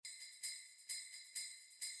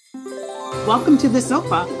Welcome to the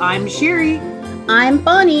sofa. I'm Sherry. I'm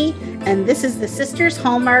Bonnie, and this is the Sisters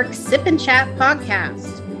Hallmark Sip and Chat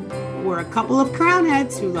podcast. We're a couple of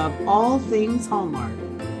crownheads who love all things Hallmark.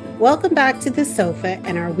 Welcome back to the sofa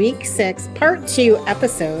and our week 6, part 2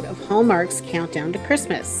 episode of Hallmark's Countdown to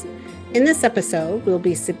Christmas. In this episode, we'll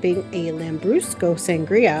be sipping a Lambrusco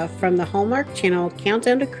sangria from the Hallmark Channel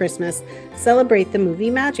Countdown to Christmas Celebrate the Movie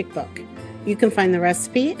Magic book. You can find the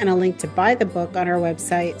recipe and a link to buy the book on our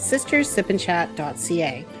website,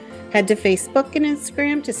 sistersipandchat.ca. Head to Facebook and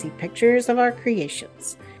Instagram to see pictures of our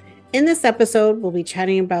creations. In this episode, we'll be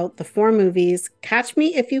chatting about the 4 movies, Catch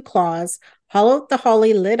Me If You Claus, Hollow the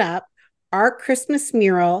Holly Lit Up, Our Christmas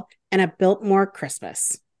Mural, and A Biltmore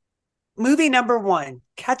Christmas. Movie number 1,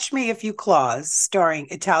 Catch Me If You Claus, starring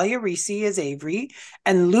Italia Ricci as Avery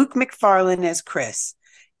and Luke McFarlane as Chris.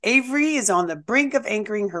 Avery is on the brink of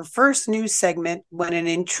anchoring her first news segment when an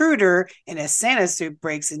intruder in a Santa suit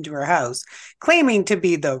breaks into her house, claiming to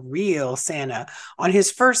be the real Santa on his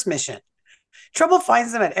first mission. Trouble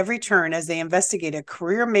finds them at every turn as they investigate a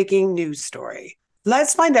career-making news story.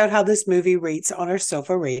 Let's find out how this movie rates on our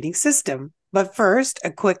sofa rating system. But first, a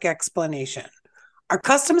quick explanation. Our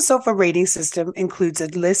custom sofa rating system includes a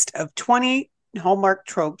list of 20 Hallmark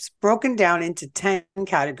tropes broken down into 10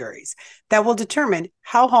 categories that will determine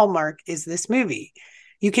how Hallmark is this movie.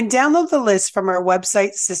 You can download the list from our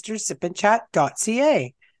website,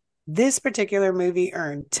 sistersipandchat.ca. This particular movie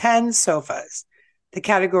earned 10 sofas. The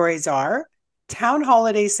categories are Town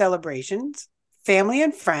Holiday Celebrations, Family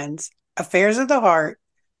and Friends, Affairs of the Heart,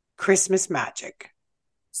 Christmas Magic.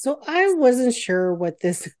 So I wasn't sure what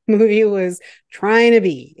this movie was trying to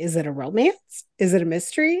be. Is it a romance? Is it a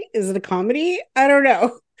mystery? Is it a comedy? I don't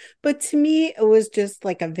know. But to me, it was just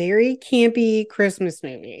like a very campy Christmas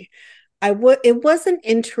movie. It was an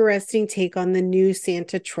interesting take on the new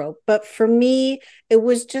Santa trope, but for me, it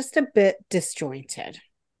was just a bit disjointed.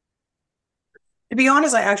 To be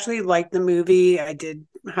honest, I actually liked the movie. I did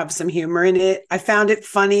have some humor in it. I found it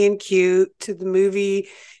funny and cute to the movie,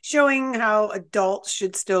 showing how adults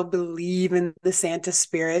should still believe in the Santa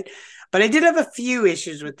spirit. But I did have a few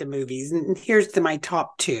issues with the movies, and here's my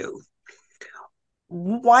top 2.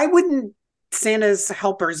 Why wouldn't Santa's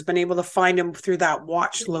helpers been able to find him through that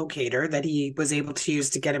watch locator that he was able to use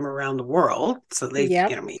to get him around the world? So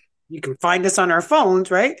you can find us on our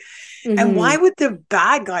phones, right? Mm-hmm. And why would the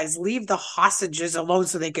bad guys leave the hostages alone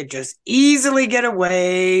so they could just easily get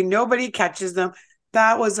away? Nobody catches them.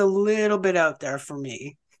 That was a little bit out there for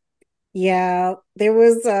me. Yeah, there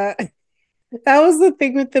was that was the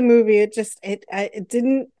thing with the movie. It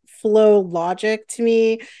didn't flow logic to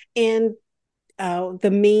me. And the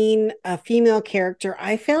main female character,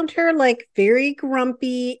 I found her like very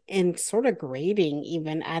grumpy and sort of grating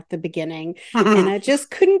even at the beginning. And I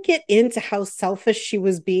just couldn't get into how selfish she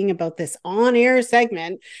was being about this on-air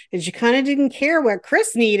segment. And she kind of didn't care what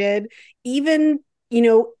Chris needed, even,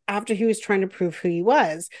 after he was trying to prove who he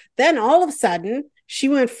was. Then all of a sudden, she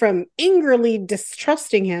went from angrily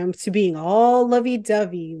distrusting him to being all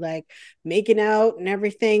lovey-dovey, like making out and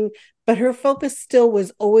everything. But her focus still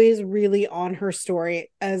was always really on her story,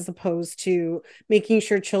 as opposed to making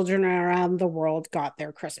sure children around the world got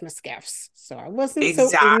their Christmas gifts. So I wasn't so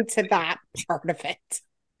into that part of it.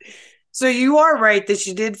 So you are right that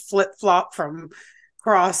she did flip-flop from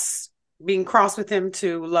being cross with him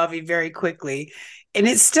to lovey very quickly. And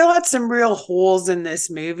it still had some real holes in this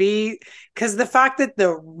movie, because the fact that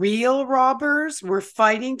the real robbers were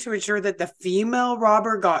fighting to ensure that the female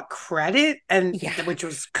robber got credit, which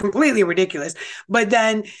was completely ridiculous. But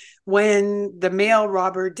then when the male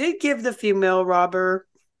robber did give the female robber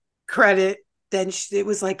credit, then it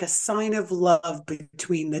was like a sign of love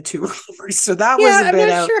between the two robbers. So that was a bit I'm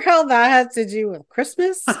not sure how that had to do with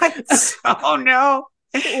Christmas. Oh no.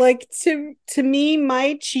 Like to me,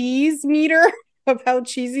 my cheese meter of how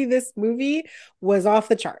cheesy this movie was off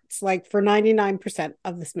the charts, like for 99%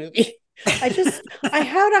 of this movie. I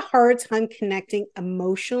had a hard time connecting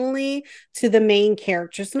emotionally to the main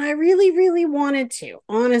characters, and I really, really wanted to.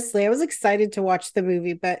 Honestly, I was excited to watch the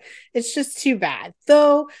movie, but it's just too bad.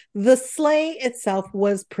 Though the sleigh itself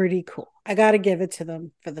was pretty cool. I got to give it to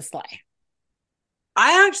them for the sleigh.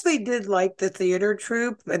 I actually did like the theater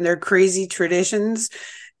troupe and their crazy traditions.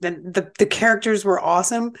 The characters were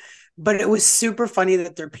awesome. But it was super funny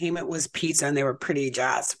that their payment was pizza, and they were pretty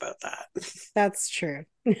jazzed about that. That's true.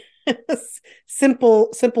 Simple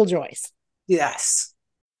joys. Yes.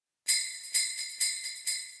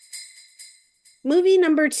 Movie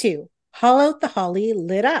number 2, Haul Out the Holly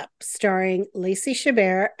Lit Up, starring Lacey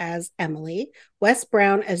Chabert as Emily, Wes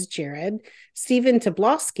Brown as Jared, Stephen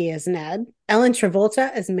Tobolowsky as Ned, Ellen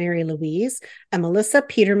Travolta as Mary Louise, and Melissa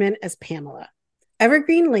Peterman as Pamela.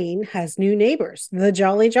 Evergreen Lane has new neighbors, the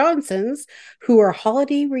Jolly Johnsons, who are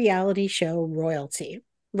holiday reality show royalty.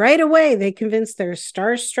 Right away, they convince their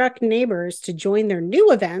starstruck neighbors to join their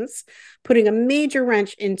new events, putting a major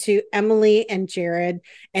wrench into Emily and Jared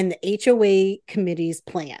and the HOA committee's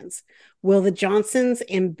plans. Will the Johnsons'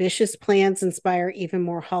 ambitious plans inspire even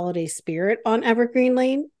more holiday spirit on Evergreen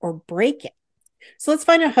Lane or break it? So let's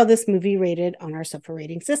find out how this movie rated on our SOFA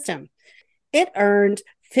rating system. It earned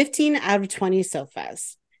 15 out of 20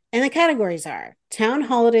 SOFAs. And the categories are Town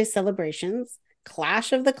Holiday Celebrations,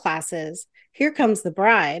 Clash of the Classes, Here Comes the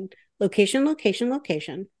Bride, Location, Location,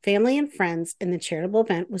 Location, Family and Friends, and the charitable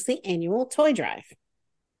event was the annual toy drive.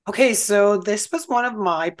 Okay, so this was one of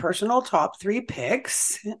my personal top 3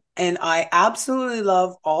 picks, and I absolutely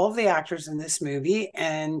love all of the actors in this movie,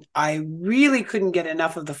 and I really couldn't get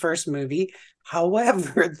enough of the first movie.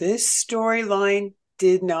 However, this storyline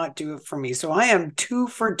did not do it for me. So I am 2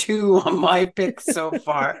 for 2 on my picks so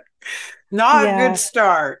far. Not a good Yeah,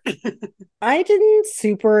 start. I didn't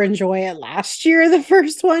super enjoy it last year, the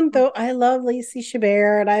first one, though I love Lacey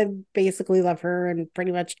Chabert and I basically love her and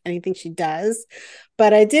pretty much anything she does.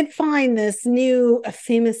 But I did find this new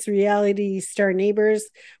famous reality star neighbors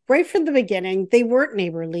right from the beginning. They weren't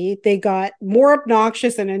neighborly. They got more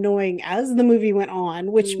obnoxious and annoying as the movie went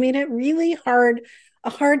on, which made it really a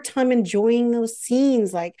hard time enjoying those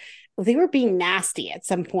scenes. Like they were being nasty at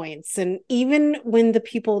some points. And even when the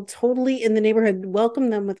people totally in the neighborhood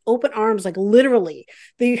welcomed them with open arms, like literally,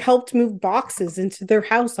 they helped move boxes into their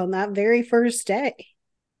house on that very first day.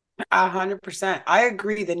 100%. I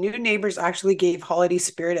agree. The new neighbors actually gave holiday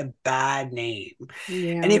spirit a bad name,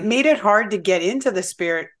 and Yeah. it made it hard to get into the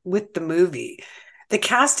spirit with the movie. The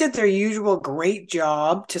cast did their usual great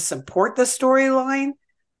job to support the storyline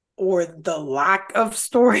or the lack of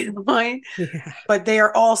storyline, Yeah. but they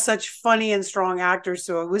are all such funny and strong actors.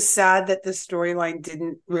 So it was sad that the storyline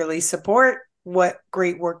didn't really support what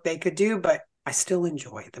great work they could do, but I still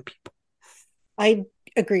enjoy the people. I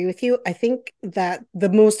agree with you. I think that the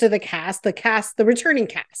most of the returning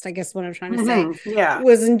cast, I guess what I'm trying to say, Yeah.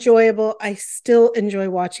 was enjoyable. I still enjoy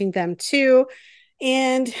watching them too.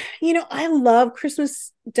 And, I love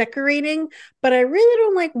Christmas decorating, but I really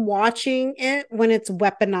don't like watching it when it's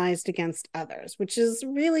weaponized against others, which is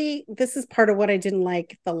really, this is part of what I didn't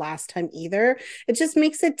like the last time either. It just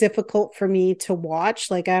makes it difficult for me to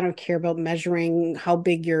watch. Like, I don't care about measuring how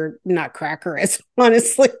big your nutcracker is,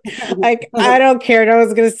 honestly. Like, I don't care. I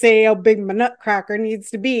was going to say how big my nutcracker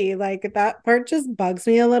needs to be. Like, that part just bugs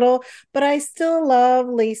me a little, but I still love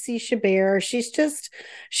Lacey Chabert.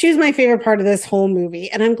 She was my favorite part of this whole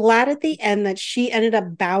movie. And I'm glad at the end that she ended up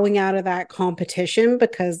bowing out of that competition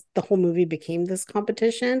because the whole movie became this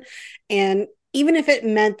competition. And even if it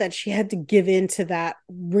meant that she had to give in to that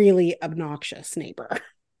really obnoxious neighbor.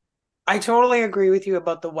 I totally agree with you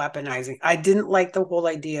about the weaponizing. I didn't like the whole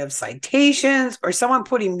idea of citations or someone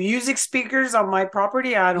putting music speakers on my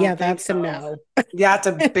property. I Yeah, don't think that's a so. no. Yeah, it's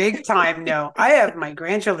a big time no. I have my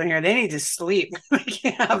grandchildren here. They need to sleep. They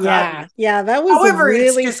can't have that. Yeah, yeah, that was a However,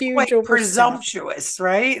 it's really just huge quite overstep. presumptuous,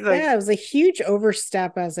 right? Like, Yeah, it was a huge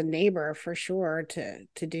overstep as a neighbor for sure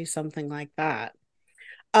to do something like that.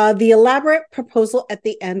 The elaborate proposal at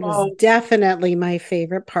the end was oh, definitely my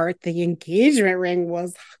favorite part. The engagement ring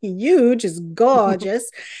was huge, is gorgeous.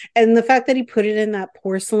 And the fact that he put it in that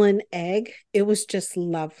porcelain egg, it was just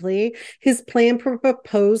lovely. His plan to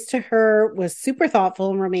propose to her was super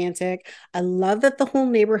thoughtful and romantic. I love that the whole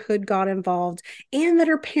neighborhood got involved and that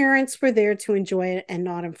her parents were there to enjoy it and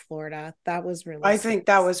not in Florida. That was really I sweet. think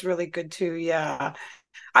that was really good too. Yeah.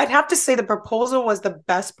 I'd have to say the proposal was the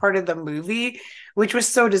best part of the movie, which was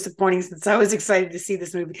so disappointing since I was excited to see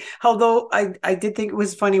this movie. Although I did think it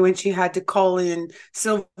was funny when she had to call in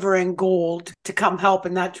Silver and Gold to come help,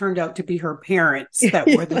 and that turned out to be her parents that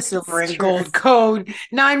Yeah, were the Silver that's and true. Gold code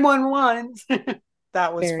 911.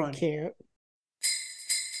 That was Very funny. cute.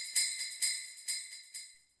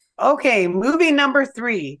 Okay, movie number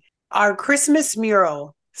 3, Our Christmas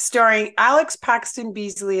Mural, starring Alex Paxton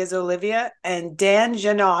Beasley as Olivia and Dan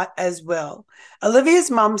Janot as Will.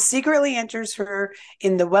 Olivia's mom secretly enters her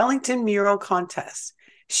in the Wellington mural contest.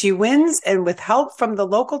 She wins, and with help from the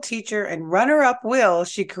local teacher and runner up Will,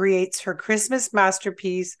 she creates her Christmas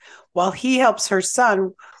masterpiece while he helps her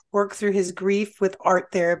son work through his grief with art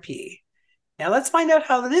therapy. Now let's find out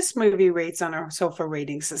how this movie rates on our SOFA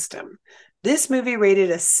rating system. This movie rated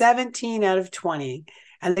a 17 out of 20,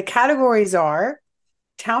 and the categories are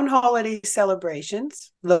town holiday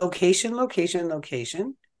celebrations, location, location,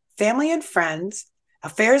 location, family and friends,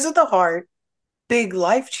 affairs of the heart, big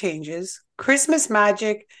life changes, Christmas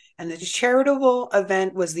magic, and the charitable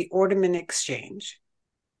event was the ornament exchange.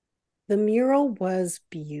 The mural was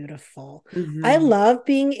beautiful. I Mm-hmm. love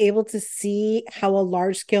being able to see how a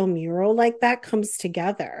large scale mural like that comes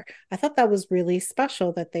together. I thought that was really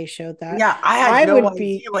special that they showed that. Yeah, I had I no would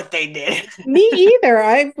be idea what they did. Me either.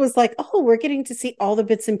 I was like, oh, we're getting to see all the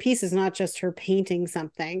bits and pieces, not just her painting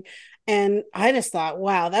something. And I just thought,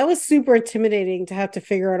 wow, that was super intimidating to have to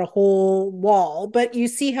figure out a whole wall. But you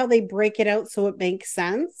see how they break it out so it makes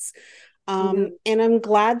sense. Mhm. And I'm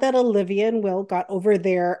glad that Olivia and Will got over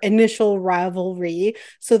their initial rivalry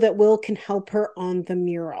so that Will can help her on the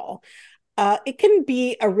mural. It can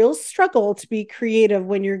be a real struggle to be creative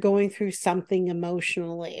when you're going through something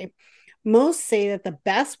emotionally. Most say that the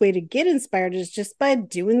best way to get inspired is just by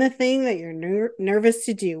doing the thing that you're nervous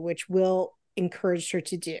to do, which Will encouraged her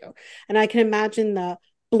to do. And I can imagine the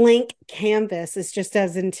blank canvas is just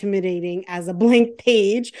as intimidating as a blank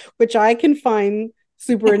page, which I can find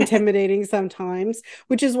super intimidating sometimes,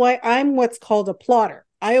 which is why I'm what's called a plotter.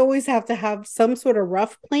 I always have to have some sort of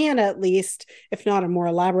rough plan, at least, if not a more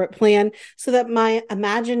elaborate plan, so that my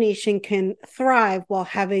imagination can thrive while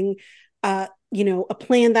having a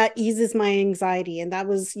plan that eases my anxiety. And that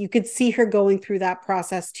was, you could see her going through that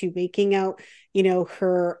process too, making out,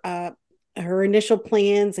 her initial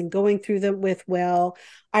plans and going through them with Will.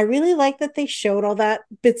 I really like that they showed all that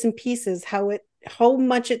bits and pieces, how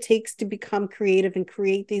much it takes to become creative and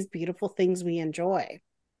create these beautiful things we enjoy.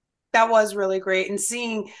 That was really great. And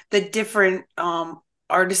seeing the different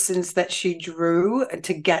artisans that she drew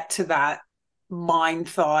to get to that mind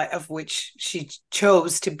thought of which she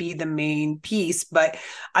chose to be the main piece. But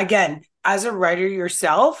again, as a writer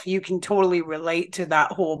yourself, you can totally relate to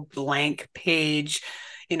that whole blank page,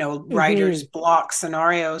 writer's Mm-hmm. block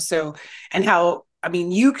scenario. So, and how, I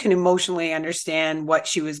mean, you can emotionally understand what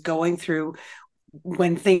she was going through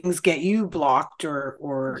when things get you blocked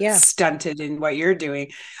or Yeah. stunted in what you're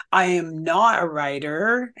doing. I am not a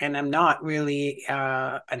writer and I'm not really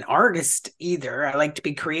an artist either. I like to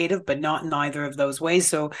be creative but not in either of those ways,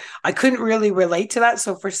 so I couldn't really relate to that.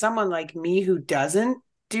 So for someone like me who doesn't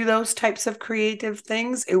do those types of creative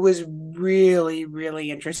things, it was really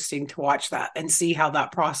really interesting to watch that and see how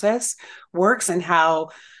that process works and how,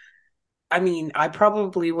 I mean, I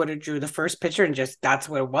probably would have drew the first picture and just that's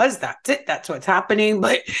what it was. That's it. That's what's happening.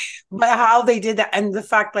 But how they did that and the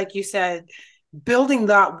fact, like you said, building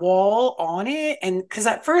that wall on it, and because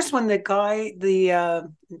at first when the guy, the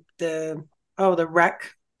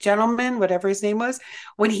wreck gentleman, whatever his name was,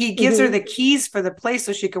 when he gives her Mm-hmm. the keys for the place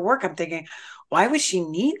so she could work, I'm thinking, why would she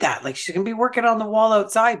need that? Like she's gonna be working on the wall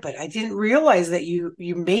outside, but I didn't realize that you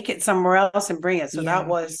make it somewhere else and bring it. So that Yeah.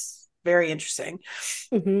 was very interesting.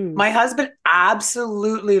 Mm-hmm. My husband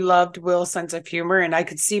absolutely loved Will's sense of humor, and I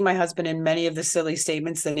could see my husband in many of the silly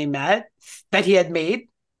statements that he had made.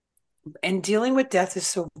 And dealing with death is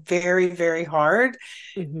so very, very hard.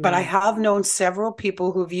 But I Mm-hmm. have known several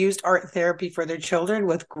people who've used art therapy for their children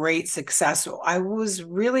with great success. So I was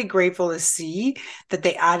really grateful to see that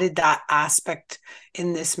they added that aspect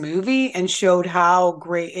in this movie and showed how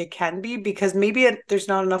great it can be, because there's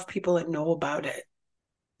not enough people that know about it.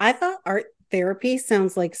 I thought art therapy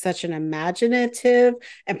sounds like such an imaginative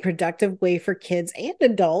and productive way for kids and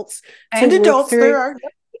adults to And work adults, there through. are.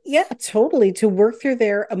 Yeah, totally. To work through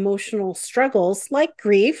their emotional struggles like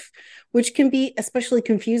grief, which can be especially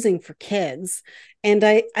confusing for kids. And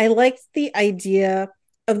I liked the idea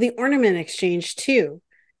of the ornament exchange too,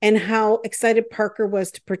 and how excited Parker was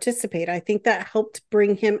to participate. I think that helped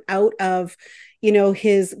bring him out of,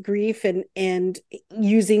 his grief and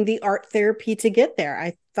using the art therapy to get there.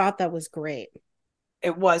 I thought that was great.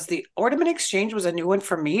 It was, the ornament exchange was a new one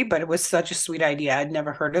for me, but it was such a sweet idea. I'd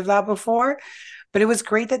never heard of that before. But it was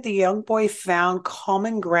great that the young boy found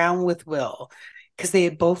common ground with Will because they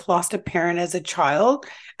had both lost a parent as a child.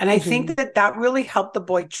 And I Mm-hmm. think that really helped the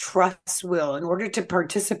boy trust Will in order to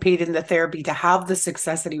participate in the therapy, to have the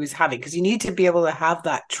success that he was having, because you need to be able to have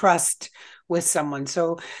that trust with someone.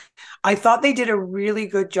 So I thought they did a really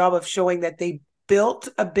good job of showing that they built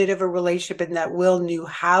a bit of a relationship and that Will knew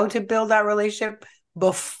how to build that relationship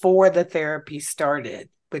before the therapy started,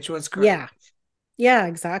 which was great. Yeah. Yeah,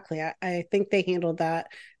 exactly. I think they handled that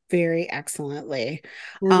very excellently.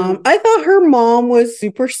 Mm, I thought her mom was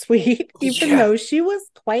super sweet, even yeah. though she was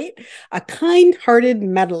quite a kind-hearted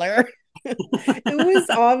meddler. It was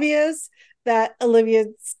obvious that Olivia,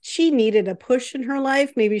 she needed a push in her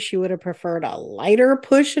life. Maybe she would have preferred a lighter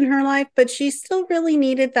push in her life, but she still really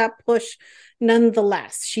needed that push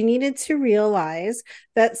nonetheless. She needed to realize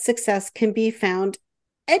that success can be found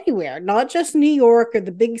anywhere, not just New York or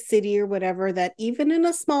the big city or whatever, that even in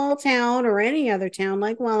a small town or any other town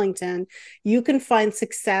like Wellington, you can find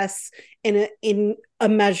success in a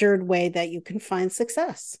measured way that you can find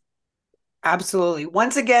success. Absolutely.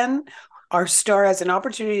 Once again, our star has an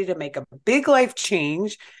opportunity to make a big life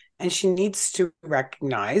change, and she needs to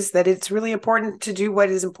recognize that it's really important to do what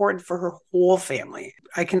is important for her whole family.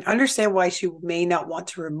 I can understand why she may not want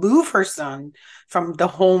to remove her son from the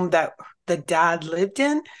home that the dad lived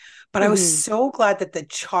in, but I was Mm-hmm. so glad that the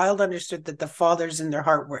child understood that the father's in their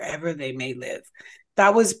heart wherever they may live.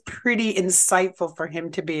 That was pretty insightful for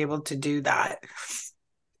him to be able to do that.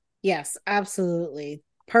 Yes, absolutely.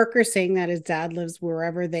 Parker saying that his dad lives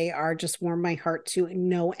wherever they are just warmed my heart to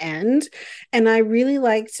no end. And I really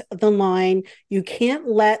liked the line, you can't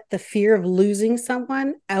let the fear of losing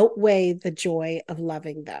someone outweigh the joy of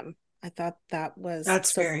loving them. I thought that was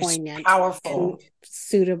That's so very poignant and powerful.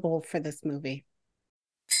 suitable for this movie.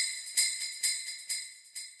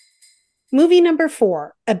 Movie number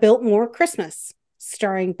 4, A Biltmore Christmas,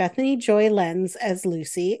 starring Bethany Joy Lenz as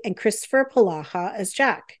Lucy and Christopher Palaha as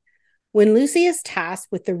Jack. When Lucy is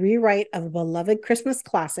tasked with the rewrite of a beloved Christmas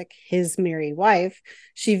classic, His Merry Wife,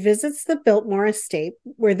 she visits the Biltmore estate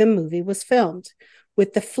where the movie was filmed.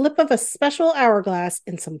 With the flip of a special hourglass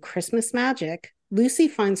and some Christmas magic, Lucy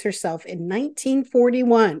finds herself in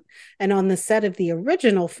 1941 and on the set of the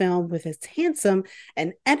original film with its handsome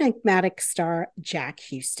and enigmatic star, Jack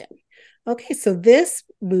Houston. Okay, so this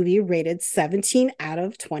movie rated 17 out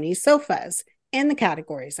of 20 sofas. And the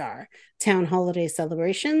categories are town holiday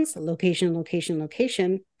celebrations, location, location,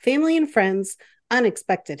 location, family and friends,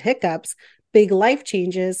 unexpected hiccups, big life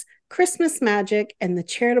changes, Christmas magic, and the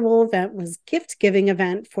charitable event was gift giving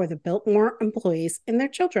event for the Biltmore employees and their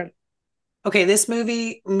children. Okay, this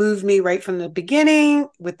movie moved me right from the beginning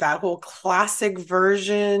with that whole classic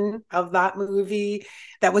version of that movie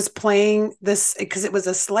that was playing this because it was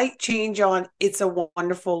a slight change on It's a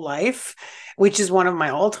Wonderful Life, which is one of my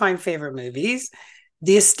all-time favorite movies.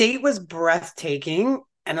 The estate was breathtaking,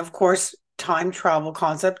 and of course, time travel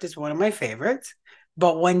concept is one of my favorites.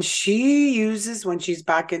 But when she's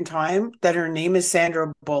back in time, that her name is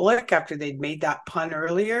Sandra Bullock after they'd made that pun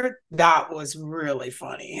earlier, that was really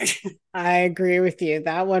funny. I agree with you.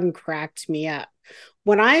 That one cracked me up.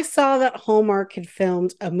 When I saw that Hallmark had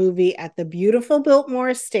filmed a movie at the beautiful Biltmore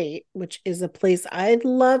Estate, which is a place I'd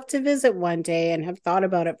love to visit one day and have thought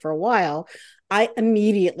about it for a while, I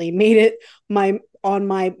immediately made it my on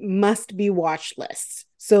my must be watch list.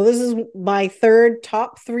 So this is my third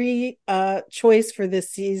top 3 choice for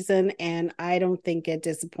this season, and I don't think it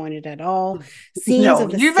disappointed at all. Scenes No,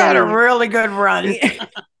 of the you've had a stunning really good run.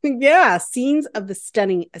 yeah, scenes of the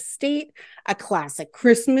stunning estate, a classic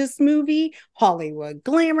Christmas movie, Hollywood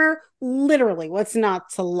glamour, literally what's not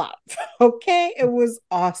to love. Okay, it was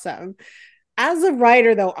awesome. As a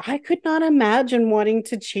writer, though, I could not imagine wanting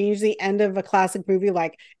to change the end of a classic movie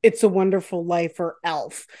like It's a Wonderful Life or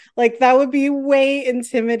Elf. Like, that would be way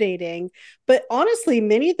intimidating. But honestly,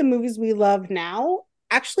 many of the movies we love now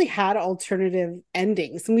actually had alternative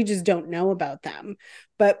endings, and we just don't know about them.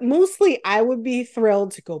 But mostly, I would be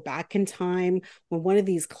thrilled to go back in time when one of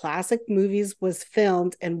these classic movies was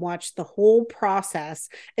filmed and watch the whole process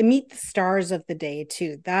and meet the stars of the day,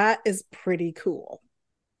 too. That is pretty cool.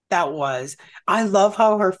 That was. I love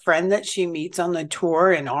how her friend that she meets on the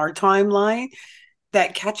tour in our timeline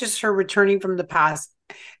that catches her returning from the past.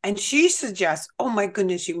 And she suggests, oh my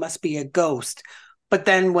goodness, you must be a ghost. But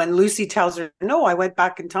then when Lucy tells her, no, I went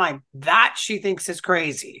back in time, that she thinks is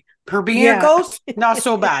crazy. Her being a Yeah. ghost, not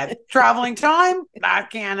so bad. Traveling time, that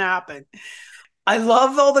can't happen. I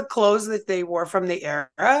love all the clothes that they wore from the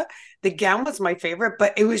era. The gown was my favorite,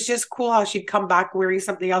 but it was just cool how she'd come back wearing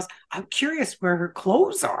something else. I'm curious where her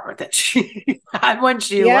clothes are that she had when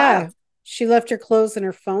she Yeah. left. She left her clothes and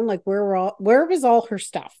her phone. Like, where was all her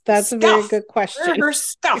stuff? That's a very Stuff. good Where question. her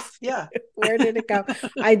stuff? Yeah. Where did it go?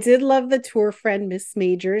 I did love the tour friend, Miss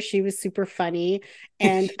Major. She was super funny.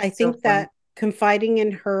 And I She's so think funny. that confiding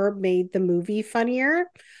in her made the movie funnier.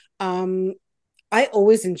 Um, I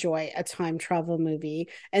always enjoy a time travel movie,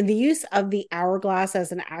 and the use of the hourglass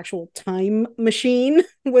as an actual time machine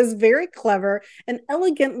was very clever and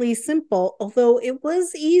elegantly simple, although it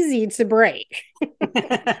was easy to break.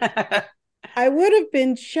 I would have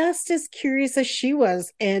been just as curious as she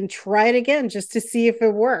was and tried again just to see if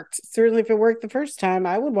it worked. Certainly, if it worked the first time,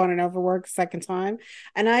 I would want to know if it worked the second time.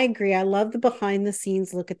 And I agree. I love the behind the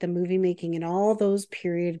scenes look at the movie making and all those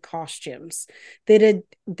period costumes. They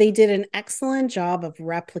did an excellent job of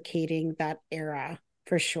replicating that era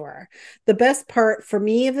for sure. The best part for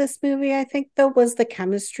me of this movie, I think, though, was the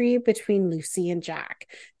chemistry between Lucy and Jack.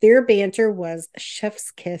 Their banter was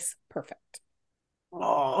chef's kiss perfect.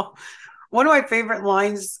 Oh, one of my favorite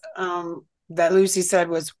lines that Lucy said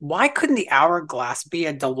was, "Why couldn't the hourglass be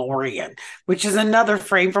a DeLorean?" Which is another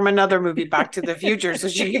frame from another movie, Back to the Future, so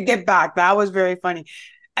she could get back. That was very funny.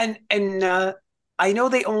 And I know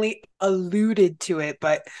they only alluded to it,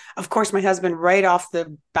 but of course, my husband right off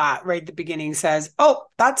the bat, right at the beginning, says, "Oh,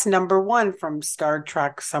 that's number one from Star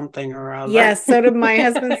Trek something or other." Yes, so did my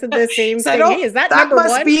husband said the same Said, thing. "Oh, Hey, is that that number must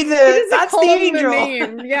one? be He the doesn't that's the call him the angel."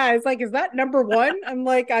 name. Yeah, it's like, is that number one? I'm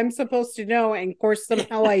like, I'm supposed to know. And of course,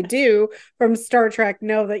 somehow I do from Star Trek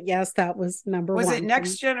know that yes, that was number Was it one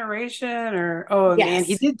Next from Generation or oh man,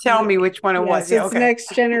 he yes. did tell me which one it was. Yes, Yeah, it's okay.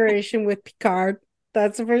 Next Generation with Picard.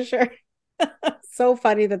 That's for sure. So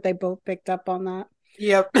funny that they both picked up on that.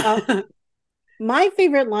 Yep. Uh, my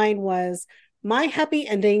favorite line was, my happy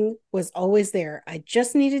ending was always there. I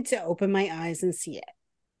just needed to open my eyes and see it.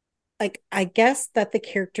 Like, I guess that the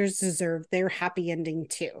characters deserve their happy ending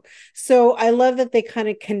too. So I love that they kind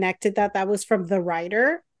of connected that. That was from the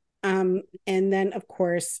writer. And then, of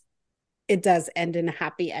course, it does end in a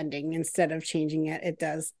happy ending. Instead of changing it, it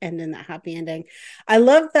does end in that happy ending. I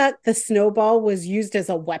love that the snowball was used as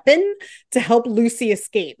a weapon to help Lucy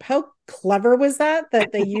escape. How clever was that?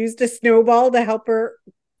 That they used a snowball to help her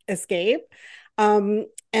escape. And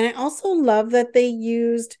I also love that they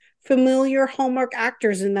used familiar Hallmark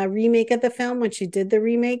actors in that remake of the film. When she did the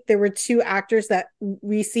remake, there were two actors that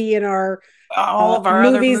we see in our All of our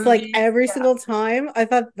other movies like movies. every Yeah. single time. I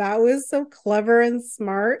thought that was so clever and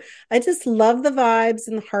smart. I just love the vibes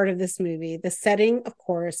and the heart of this movie. The setting, of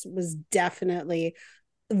course, was definitely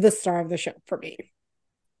the star of the show for me.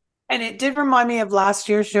 And it did remind me of last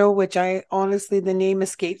year's show, which I honestly, the name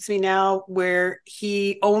escapes me now, where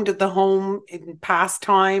he owned the home in past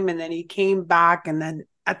time and then he came back. And then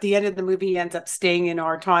at the end of the movie, he ends up staying in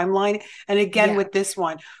our timeline. And again, Yeah. with this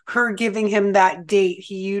one, her giving him that date,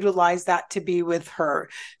 he utilized that to be with her.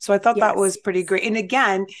 So I thought that Yes. was pretty great. And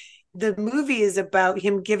again, the movie is about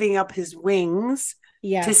him giving up his wings to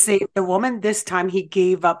Yes. save the woman. This time he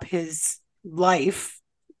gave up his life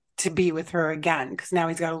to be with her again because now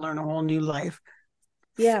he's got to learn a whole new life.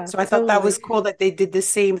 Yeah, So I thought that totally. was cool that they did the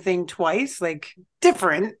same thing twice, like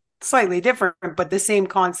different, slightly different, but the same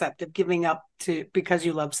concept of giving up to because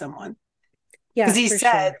you love someone. Because Yeah, he for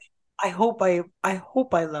said, sure. I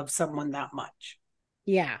hope I love someone that much."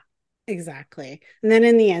 Yeah, exactly. And then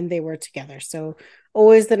in the end, they were together. So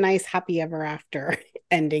always the nice happy ever after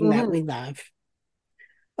ending that we Mm-hmm. love.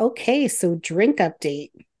 Okay, so drink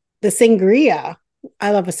update. The sangria.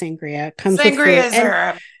 I love a sangria. It comes with fruit. Sangrias And are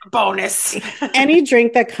a bonus. any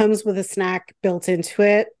drink that comes with a snack built into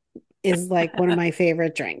it is like one of my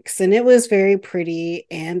favorite drinks. And it was very pretty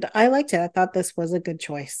and I liked it. I thought this was a good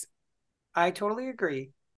choice. I totally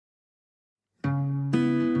agree.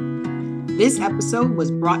 This episode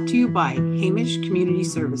was brought to you by Hamish Community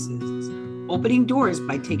Services, opening doors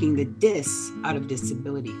by taking the dis out of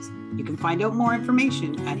disabilities. You can find out more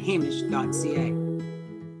information at hamish.ca.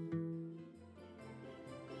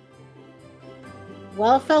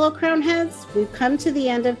 Well, fellow crown heads, we've come to the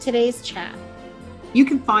end of today's chat. You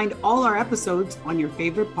can find all our episodes on your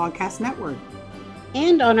favorite podcast network.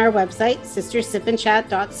 And on our website,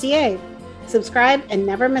 sistersipandchat.ca. Subscribe and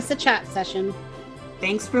never miss a chat session.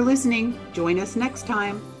 Thanks for listening. Join us next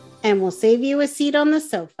time. And we'll save you a seat on the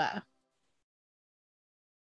sofa.